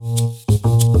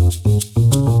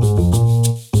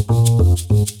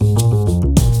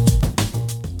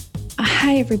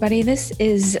everybody. This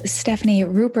is Stephanie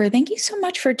Ruper. Thank you so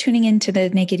much for tuning into the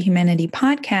Naked Humanity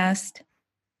podcast,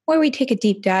 where we take a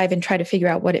deep dive and try to figure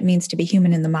out what it means to be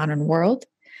human in the modern world.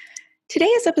 Today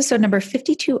is episode number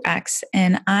 52X,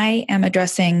 and I am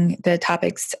addressing the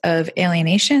topics of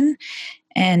alienation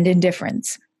and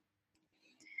indifference.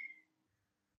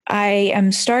 I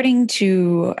am starting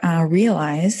to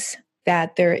realize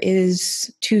that there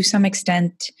is, to some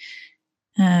extent,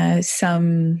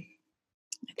 some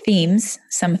themes,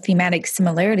 some thematic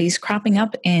similarities cropping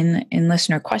up in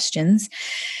listener questions.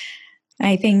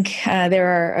 I think there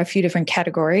are a few different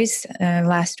categories.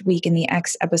 Last week in the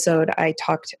X episode, I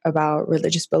talked about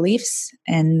religious beliefs,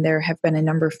 and there have been a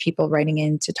number of people writing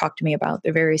in to talk to me about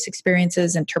their various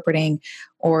experiences, interpreting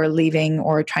or leaving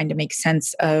or trying to make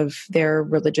sense of their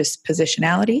religious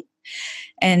positionality.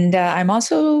 And I'm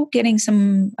also getting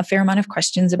a fair amount of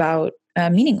questions about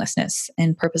meaninglessness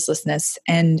and purposelessness.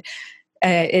 And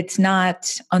it's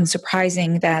not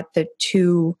unsurprising that the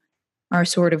two are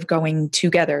sort of going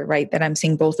together, right? That I'm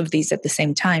seeing both of these at the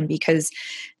same time, because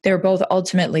they're both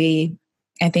ultimately,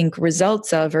 I think,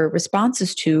 results of or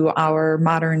responses to our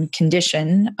modern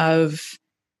condition of,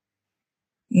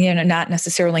 not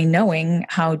necessarily knowing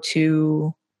how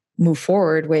to move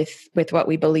forward with what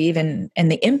we believe and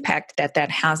the impact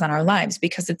that has on our lives,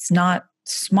 because it's not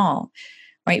small.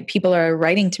 Right? People are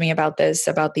writing to me about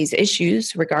these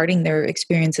issues regarding their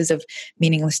experiences of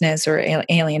meaninglessness or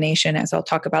alienation, as I'll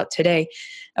talk about today,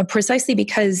 precisely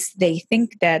because they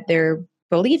think that their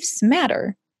beliefs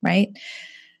matter, right?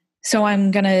 So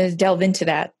I'm going to delve into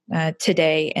that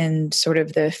today and sort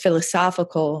of the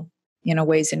philosophical,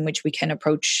 ways in which we can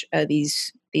approach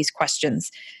these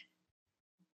questions.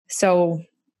 So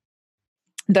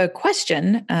the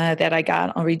question that I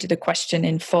got, I'll read you the question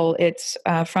in full. It's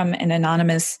from an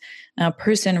anonymous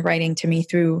person writing to me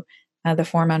through the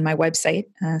form on my website,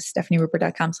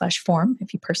 stephanieruper.com/form,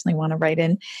 if you personally want to write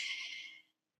in.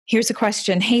 Here's a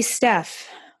question. Hey, Steph,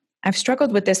 I've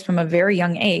struggled with this from a very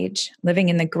young age, living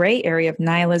in the gray area of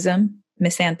nihilism,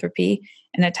 misanthropy,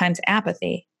 and at times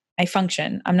apathy. I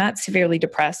function. I'm not severely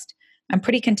depressed. I'm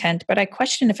pretty content, but I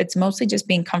question if it's mostly just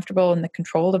being comfortable in the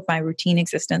control of my routine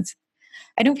existence.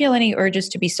 I don't feel any urges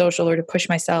to be social or to push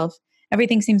myself.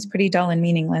 Everything seems pretty dull and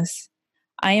meaningless.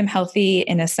 I am healthy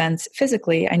in a sense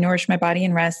physically. I nourish my body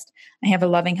and rest. I have a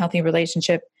loving, healthy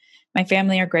relationship. My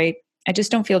family are great. I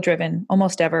just don't feel driven,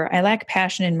 almost ever. I lack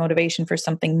passion and motivation for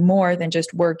something more than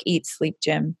just work, eat, sleep,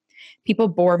 gym. People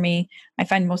bore me. I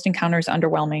find most encounters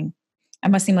underwhelming. I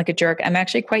must seem like a jerk. I'm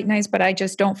actually quite nice, but I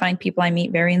just don't find people I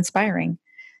meet very inspiring.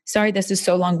 Sorry, this is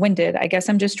so long-winded. I guess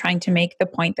I'm just trying to make the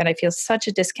point that I feel such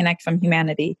a disconnect from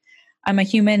humanity. I'm a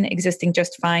human existing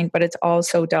just fine, but it's all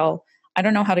so dull. I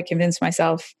don't know how to convince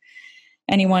myself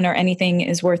anyone or anything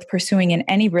is worth pursuing in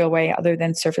any real way other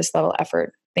than surface-level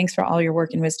effort. Thanks for all your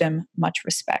work and wisdom. Much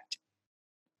respect.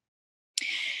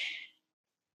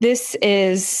 This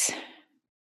is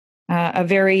a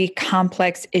very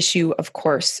complex issue, of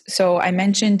course. So I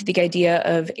mentioned the idea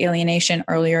of alienation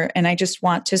earlier, and I just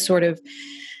want to sort of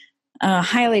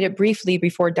highlight it briefly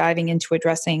before diving into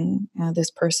addressing this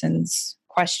person's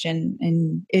question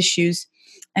and issues.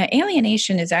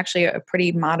 Alienation is actually a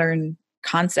pretty modern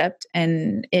concept,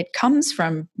 and it comes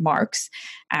from Marx,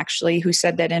 actually, who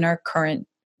said that in our current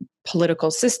political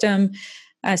system,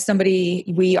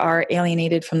 we are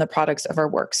alienated from the products of our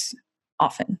works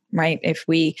often, right? If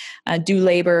we do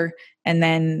labor and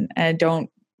then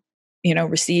don't,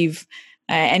 receive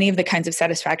any of the kinds of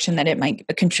satisfaction that it might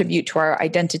contribute to our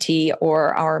identity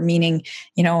or our meaning,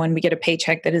 and we get a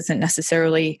paycheck that isn't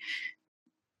necessarily,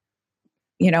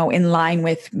 in line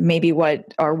with maybe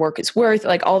what our work is worth,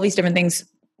 like all these different things,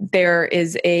 there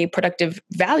is a productive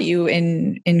value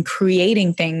in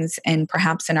creating things. And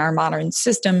perhaps in our modern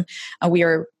system, we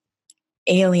are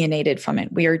alienated from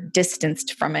it. We are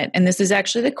distanced from it. And this is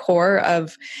actually the core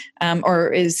of,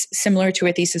 or is similar to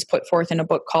a thesis put forth in a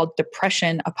book called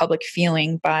Depression, A Public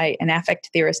Feeling by an affect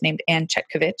theorist named Anne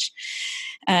Chetkovich.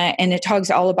 And it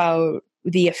talks all about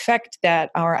the effect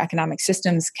that our economic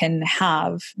systems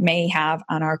may have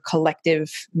on our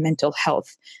collective mental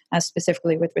health,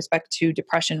 specifically with respect to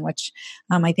depression, which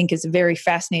I think is a very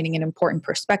fascinating and important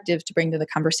perspective to bring to the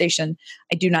conversation.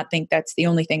 I do not think that's the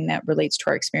only thing that relates to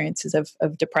our experiences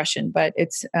of depression, but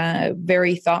it's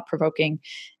very thought-provoking.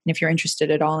 And if you're interested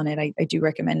at all in it, I do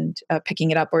recommend picking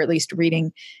it up, or at least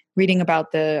reading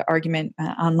about the argument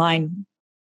online.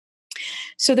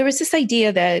 So there was this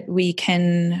idea that we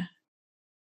can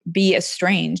be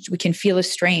estranged. We can feel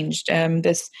estranged.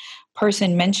 This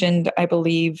person mentioned, I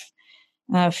believe,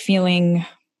 feeling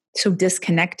so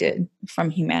disconnected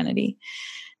from humanity.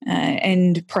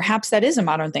 And perhaps that is a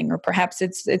modern thing, or perhaps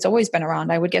it's always been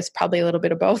around. I would guess probably a little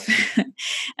bit of both.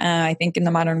 I think in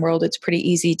the modern world, it's pretty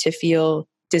easy to feel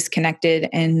disconnected,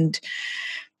 and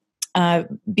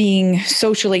being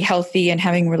socially healthy and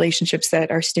having relationships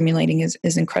that are stimulating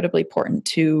is incredibly important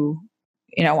to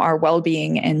our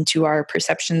well-being and to our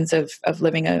perceptions of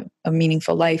living a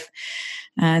meaningful life.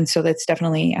 And so that's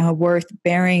definitely worth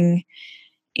bearing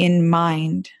in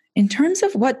mind. In terms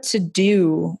of what to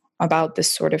do about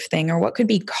this sort of thing, or what could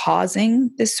be causing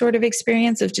this sort of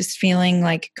experience of just feeling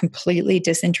like completely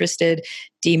disinterested,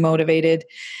 demotivated,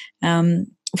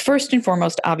 first and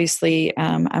foremost, obviously,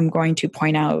 I'm going to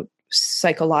point out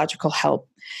psychological help.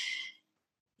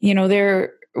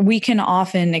 We can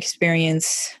often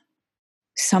experience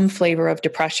some flavor of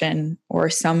depression or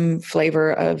some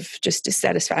flavor of just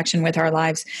dissatisfaction with our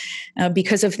lives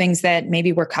because of things that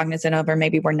maybe we're cognizant of, or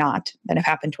maybe we're not, that have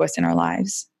happened to us in our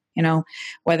lives.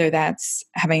 Whether that's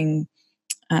having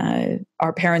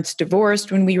our parents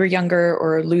divorced when we were younger,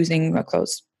 or losing a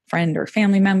close friend or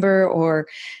family member, or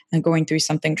going through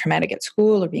something traumatic at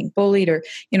school, or being bullied, or,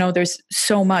 there's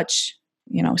so much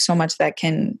that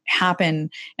can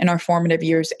happen in our formative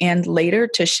years and later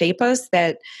to shape us,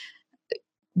 that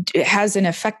it has an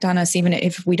effect on us even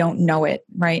if we don't know it,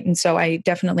 right? And so I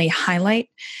definitely highlight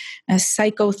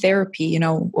psychotherapy,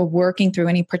 or working through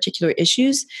any particular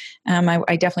issues.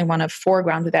 I definitely want to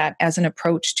foreground that as an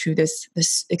approach to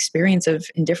this experience of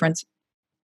indifference.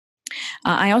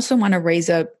 I also want to raise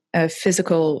up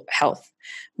physical health,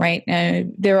 right?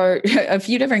 There are a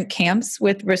few different camps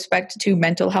with respect to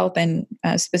mental health, and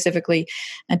specifically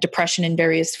depression and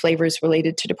various flavors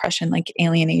related to depression, like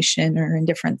alienation or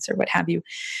indifference or what have you.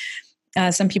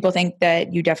 Some people think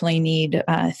that you definitely need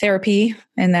therapy,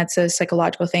 and that's a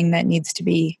psychological thing that needs to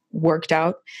be worked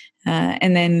out.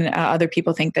 And then other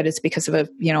people think that it's because of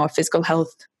a physical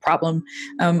health problem.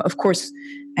 Of course,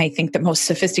 I think the most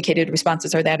sophisticated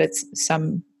responses are that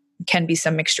can be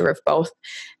some mixture of both.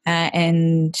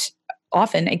 And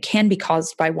often it can be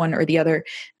caused by one or the other.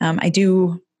 I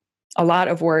do a lot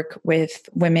of work with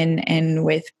women and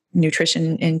with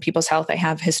nutrition in people's health. I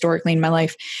have historically in my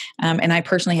life. And I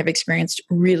personally have experienced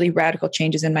really radical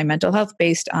changes in my mental health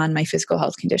based on my physical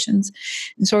health conditions.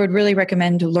 And so I would really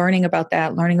recommend learning about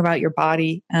that, learning about your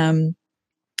body,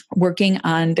 working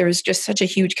on, there's just such a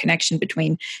huge connection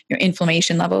between your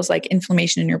inflammation levels. Like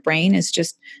inflammation in your brain is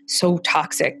just so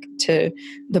toxic to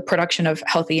the production of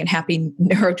healthy and happy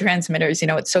neurotransmitters.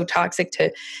 It's so toxic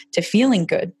to feeling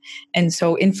good. And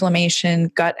so inflammation,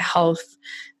 gut health,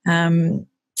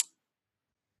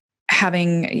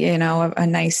 having, a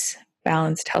nice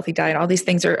balanced, healthy diet, all these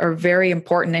things are very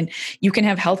important. And you can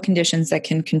have health conditions that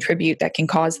can contribute, that can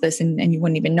cause this, and you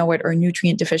wouldn't even know it, or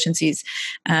nutrient deficiencies.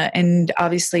 And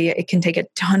obviously it can take a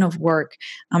ton of work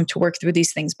to work through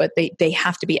these things, but they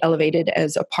have to be elevated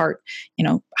as a part,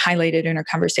 highlighted in our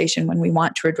conversation when we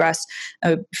want to address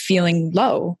feeling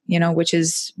low, which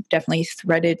is definitely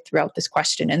threaded throughout this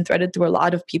question and threaded through a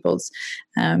lot of people's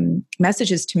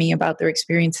messages to me about their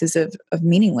experiences of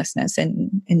meaninglessness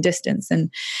and distance. And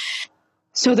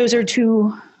so those are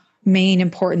two main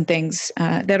important things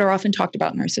that are often talked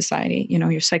about in our society,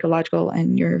 your psychological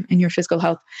and your physical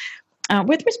health.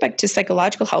 With respect to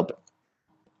psychological help,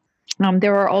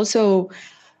 there are also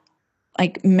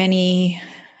many,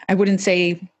 I wouldn't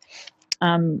say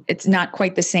it's not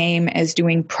quite the same as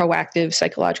doing proactive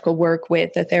psychological work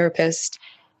with a therapist,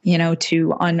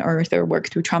 to unearth or work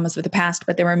through traumas of the past.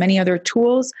 But there are many other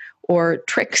tools or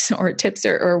tricks or tips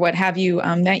or what have you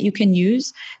that you can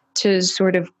use to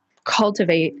sort of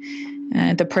cultivate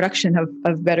the production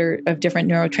of different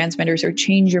neurotransmitters, or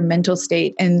change your mental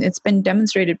state. And it's been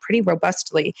demonstrated pretty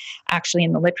robustly, actually,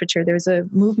 in the literature. There's a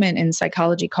movement in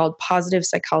psychology called positive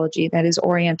psychology that is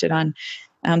oriented on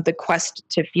the quest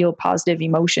to feel positive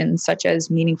emotions such as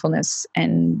meaningfulness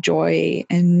and joy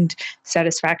and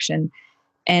satisfaction.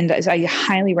 And as I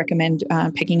highly recommend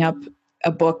picking up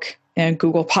a book and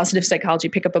Google positive psychology,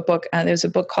 pick up a book. There's a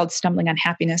book called Stumbling on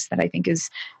Happiness that I think is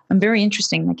very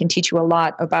interesting. That can teach you a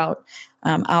lot about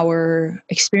our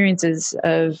experiences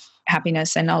of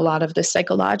happiness and a lot of the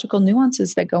psychological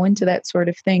nuances that go into that sort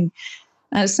of thing.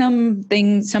 Some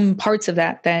parts of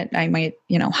that I might,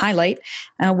 highlight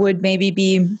would maybe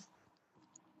be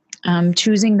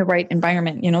choosing the right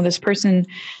environment.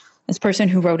 This person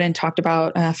who wrote in talked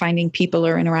about finding people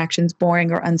or interactions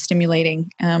boring or unstimulating.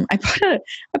 I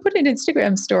put an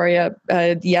Instagram story up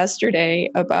yesterday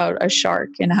about a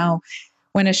shark and how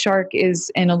when a shark is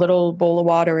in a little bowl of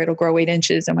water, it'll grow 8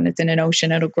 inches. And when it's in an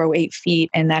ocean, it'll grow 8 feet.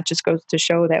 And that just goes to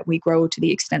show that we grow to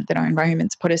the extent that our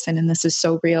environments put us in. And this is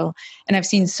so real. And I've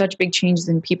seen such big changes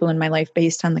in people in my life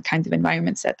based on the kinds of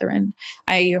environments that they're in.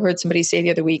 I heard somebody say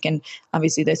the other week, and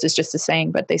obviously this is just a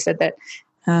saying, but they said that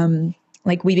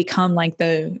like we become like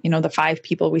the 5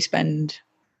 people we spend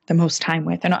the most time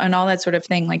with, and all that sort of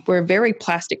thing. Like we're very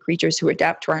plastic creatures who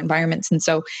adapt to our environments. And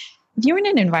so if you're in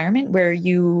an environment where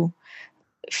you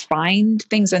find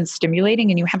things unstimulating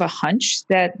and you have a hunch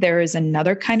that there is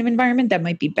another kind of environment that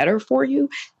might be better for you,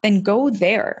 then go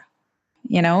there.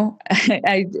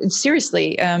 I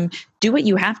seriously, do what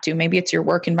you have to. Maybe it's your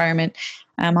work environment,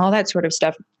 all that sort of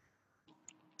stuff.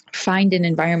 Find an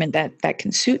environment that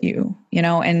can suit you.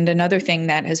 And another thing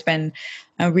that has been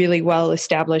really well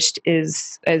established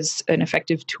is as an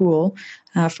effective tool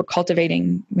for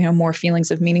cultivating, more feelings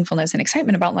of meaningfulness and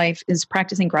excitement about life is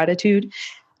practicing gratitude.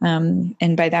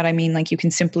 And by that, I mean, like you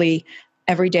can simply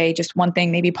every day, just one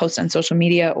thing, maybe post on social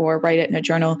media or write it in a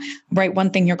journal, write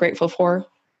one thing you're grateful for.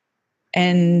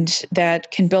 And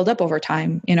that can build up over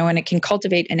time, and it can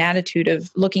cultivate an attitude of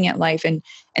looking at life and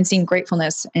seeing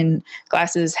gratefulness in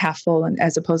glasses half full and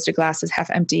as opposed to glasses half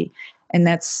empty. And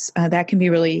that can be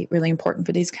really, really important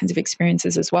for these kinds of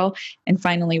experiences as well. And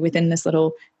finally, within this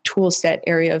little tool set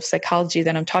area of psychology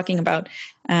that I'm talking about,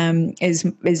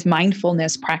 is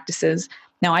mindfulness practices.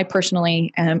 Now, I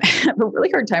personally have a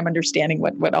really hard time understanding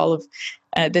what all of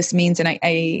this means. And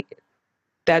I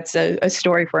that's a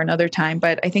story for another time.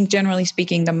 But I think generally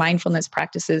speaking, the mindfulness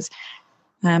practices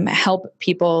help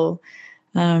people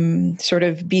sort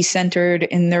of be centered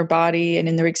in their body and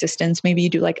in their existence. Maybe you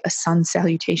do like a sun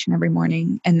salutation every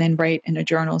morning and then write in a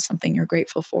journal something you're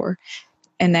grateful for.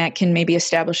 And that can maybe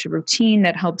establish a routine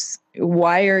that helps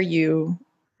wire you.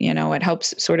 It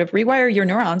helps sort of rewire your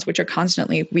neurons, which are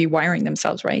constantly rewiring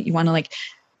themselves, right? You want to like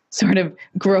sort of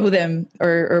grow them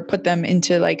or put them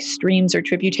into like streams or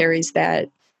tributaries that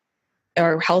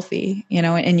are healthy,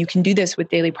 and you can do this with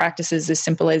daily practices as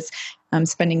simple as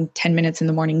spending 10 minutes in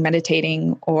the morning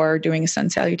meditating or doing a sun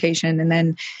salutation and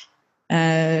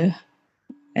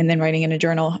then writing in a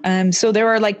journal. So there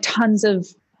are like tons of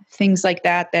things like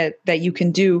that you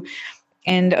can do.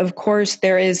 And of course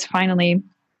there is finally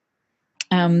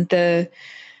the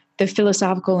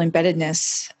philosophical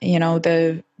embeddedness,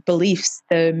 the beliefs,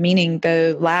 the meaning,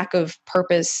 the lack of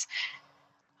purpose.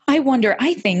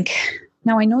 I think,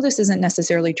 now I know this isn't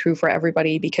necessarily true for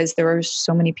everybody because there are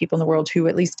so many people in the world who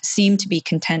at least seem to be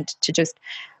content to just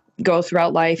go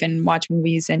throughout life and watch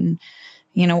movies and,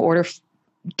 order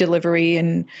delivery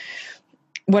and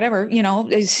whatever,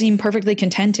 they seem perfectly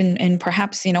content and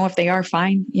perhaps, if they are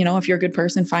fine, if you're a good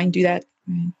person, fine, do that.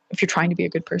 If you're trying to be a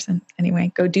good person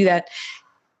anyway, go do that.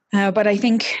 But I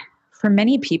think for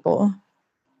many people,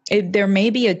 there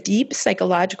may be a deep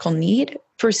psychological need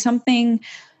for something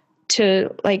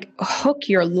to like hook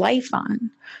your life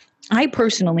on. I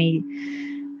personally,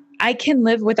 I can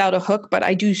live without a hook, but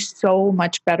I do so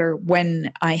much better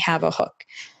when I have a hook.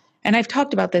 And I've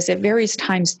talked about this at various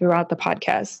times throughout the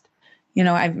podcast.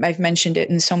 I've mentioned it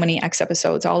in so many X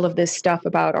episodes, all of this stuff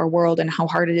about our world and how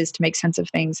hard it is to make sense of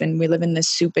things. And we live in this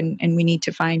soup and we need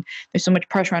to there's so much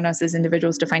pressure on us as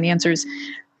individuals to find answers.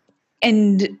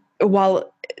 And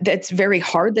while that's very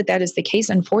hard that is the case,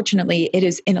 unfortunately, it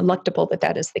is ineluctable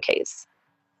that is the case.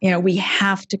 We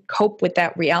have to cope with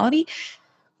that reality.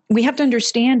 We have to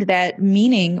understand that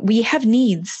meaning, we have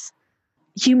needs.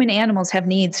 Human animals have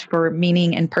needs for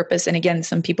meaning and purpose. And again,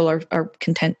 some people are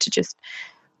content to just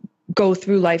go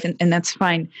through life and that's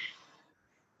fine.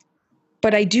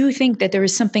 But I do think that there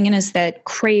is something in us that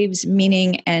craves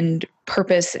meaning and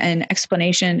purpose and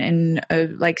explanation and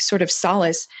like sort of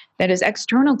solace that is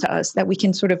external to us, that we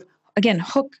can sort of, again,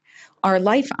 hook our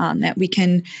life on, that we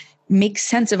can make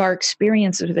sense of our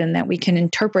experiences within, that we can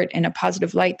interpret in a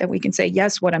positive light, that we can say,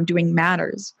 yes, what I'm doing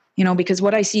matters. Because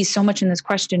what I see so much in this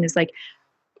question is like,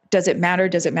 does it matter?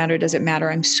 Does it matter? Does it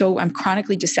matter? I'm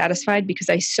chronically dissatisfied because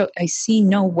I see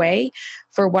no way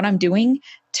for what I'm doing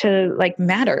to like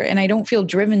matter. And I don't feel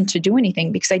driven to do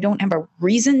anything because I don't have a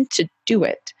reason to do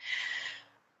it.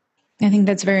 I think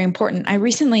that's very important. I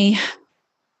recently,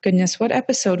 goodness, what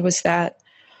episode was that?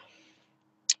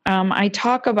 I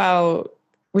talk about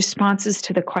responses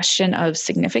to the question of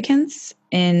significance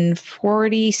in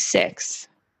 46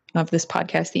 of this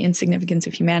podcast, The Insignificance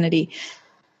of Humanity.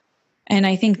 And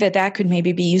I think that could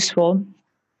maybe be useful.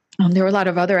 There were a lot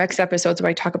of other X episodes where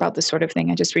I talk about this sort of thing.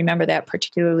 I just remember that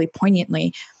particularly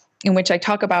poignantly, in which I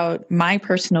talk about my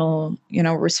personal,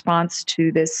 response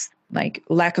to this like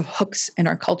lack of hooks in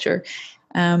our culture.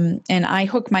 And I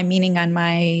hook my meaning on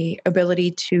my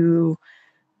ability to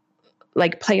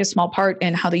like play a small part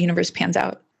in how the universe pans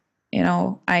out.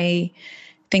 I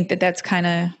think that that's kind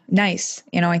of nice.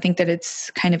 I think that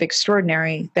it's kind of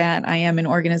extraordinary that I am an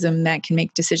organism that can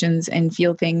make decisions and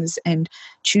feel things and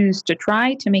choose to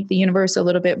try to make the universe a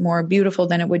little bit more beautiful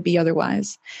than it would be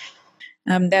otherwise.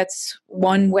 That's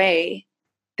one way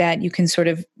that you can sort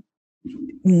of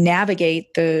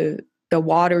navigate the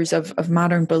waters of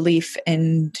modern belief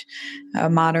and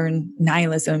modern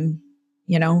nihilism.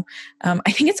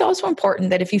 I think it's also important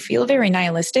that if you feel very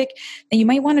nihilistic, then you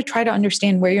might want to try to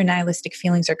understand where your nihilistic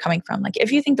feelings are coming from. Like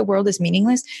if you think the world is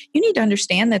meaningless, you need to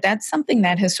understand that that's something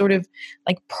that has sort of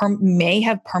like may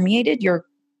have permeated your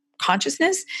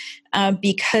consciousness,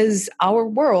 because our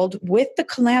world, with the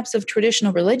collapse of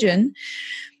traditional religion,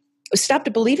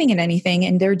 stopped believing in anything,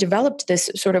 and there developed this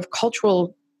sort of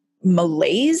cultural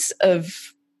malaise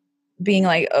of being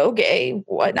like, okay,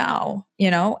 what now?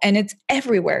 And it's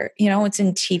everywhere. It's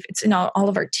in TV, it's in all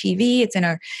of our TV, it's in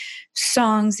our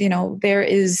songs. There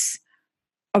is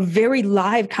a very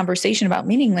live conversation about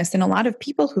meaningless, and a lot of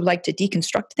people who like to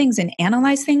deconstruct things and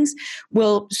analyze things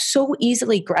will so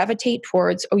easily gravitate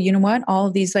towards, oh, you know what? All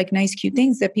of these like nice, cute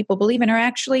things that people believe in are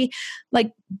actually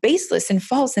like baseless and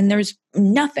false, and there's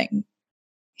nothing.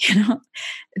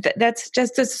 That's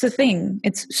the thing.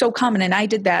 It's so common. And I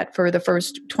did that for the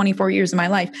first 24 years of my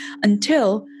life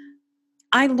until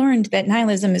I learned that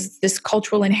nihilism is this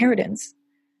cultural inheritance.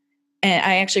 And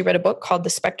I actually read a book called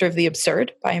The Spectre of the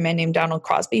Absurd by a man named Donald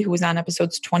Crosby, who was on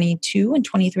episodes 22 and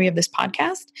 23 of this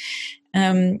podcast.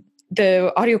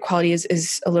 The audio quality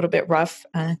is a little bit rough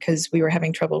because we were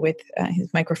having trouble with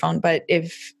his microphone, but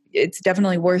if it's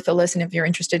definitely worth a listen if you're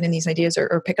interested in these ideas,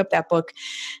 or pick up that book.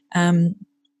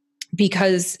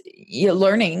 Because you're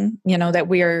learning, that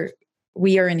we are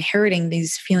inheriting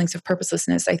these feelings of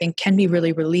purposelessness, I think can be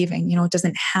really relieving. It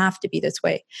doesn't have to be this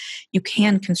way. You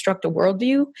can construct a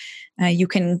worldview. You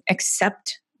can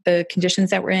accept the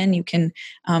conditions that we're in. You can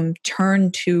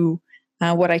turn to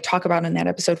what I talk about in that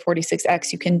episode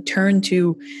 46X. You can turn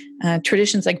to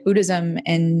traditions like Buddhism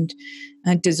and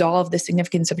dissolve the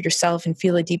significance of yourself and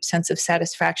feel a deep sense of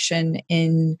satisfaction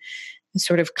in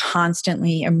sort of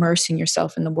constantly immersing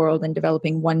yourself in the world and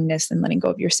developing oneness and letting go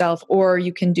of yourself. Or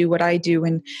you can do what I do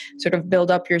and sort of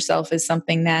build up yourself as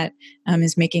something that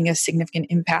is making a significant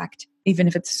impact, even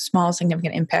if it's a small,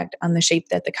 significant impact on the shape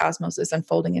that the cosmos is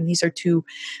unfolding. And these are two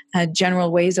general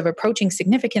ways of approaching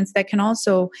significance that can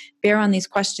also bear on these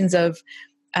questions of,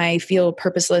 I feel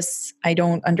purposeless. I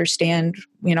don't understand,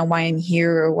 why I'm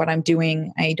here or what I'm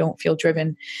doing. I don't feel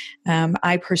driven.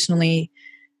 I personally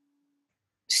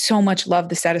so much love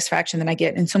the satisfaction that I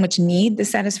get, and so much need the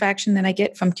satisfaction that I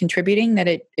get from contributing, that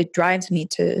it drives me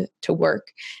to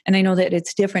work. And I know that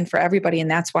it's different for everybody.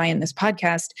 And that's why in this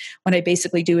podcast, what I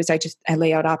basically do is I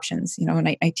lay out options, and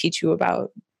I teach you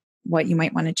about what you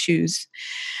might want to choose.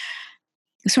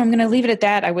 So I'm going to leave it at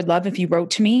that. I would love if you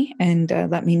wrote to me and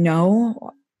let me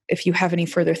know if you have any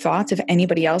further thoughts, if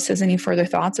anybody else has any further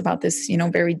thoughts about this,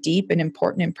 very deep and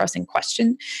important and pressing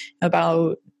question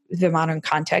about the modern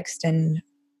context and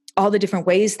all the different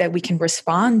ways that we can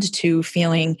respond to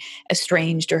feeling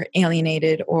estranged or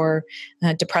alienated or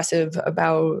depressive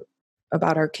about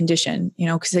our condition,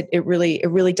 because it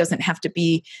really doesn't have to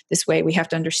be this way. We have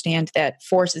to understand that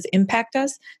forces impact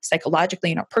us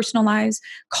psychologically in our personal lives,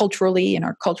 culturally in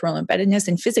our cultural embeddedness,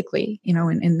 and physically,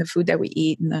 in the food that we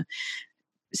eat and the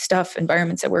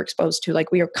environments that we're exposed to. Like,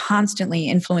 we are constantly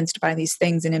influenced by these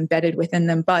things and embedded within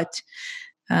them, but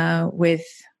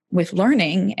with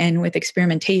learning and with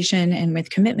experimentation and with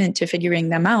commitment to figuring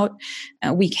them out,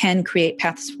 we can create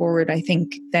paths forward, I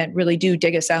think, that really do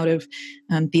dig us out of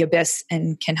the abyss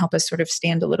and can help us sort of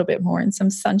stand a little bit more in some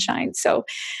sunshine. So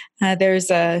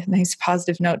there's a nice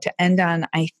positive note to end on,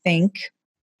 I think.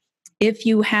 If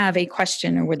you have a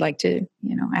question or would like to,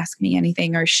 ask me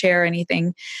anything or share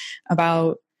anything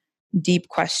about deep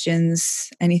questions,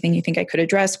 anything you think I could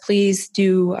address, please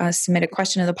do submit a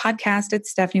question to the podcast at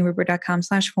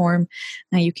stephanieruper.com/form.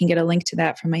 You can get a link to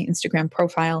that from my Instagram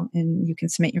profile, and you can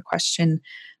submit your question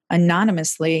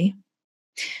anonymously.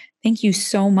 Thank you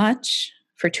so much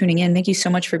for tuning in. Thank you so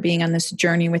much for being on this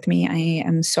journey with me. I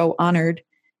am so honored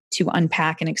to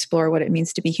unpack and explore what it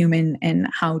means to be human and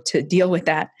how to deal with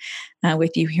that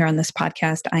with you here on this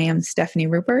podcast. I am Stephanie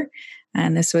Ruper,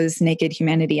 and this was Naked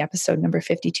Humanity episode number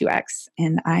 52X,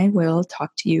 and I will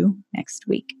talk to you next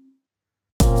week.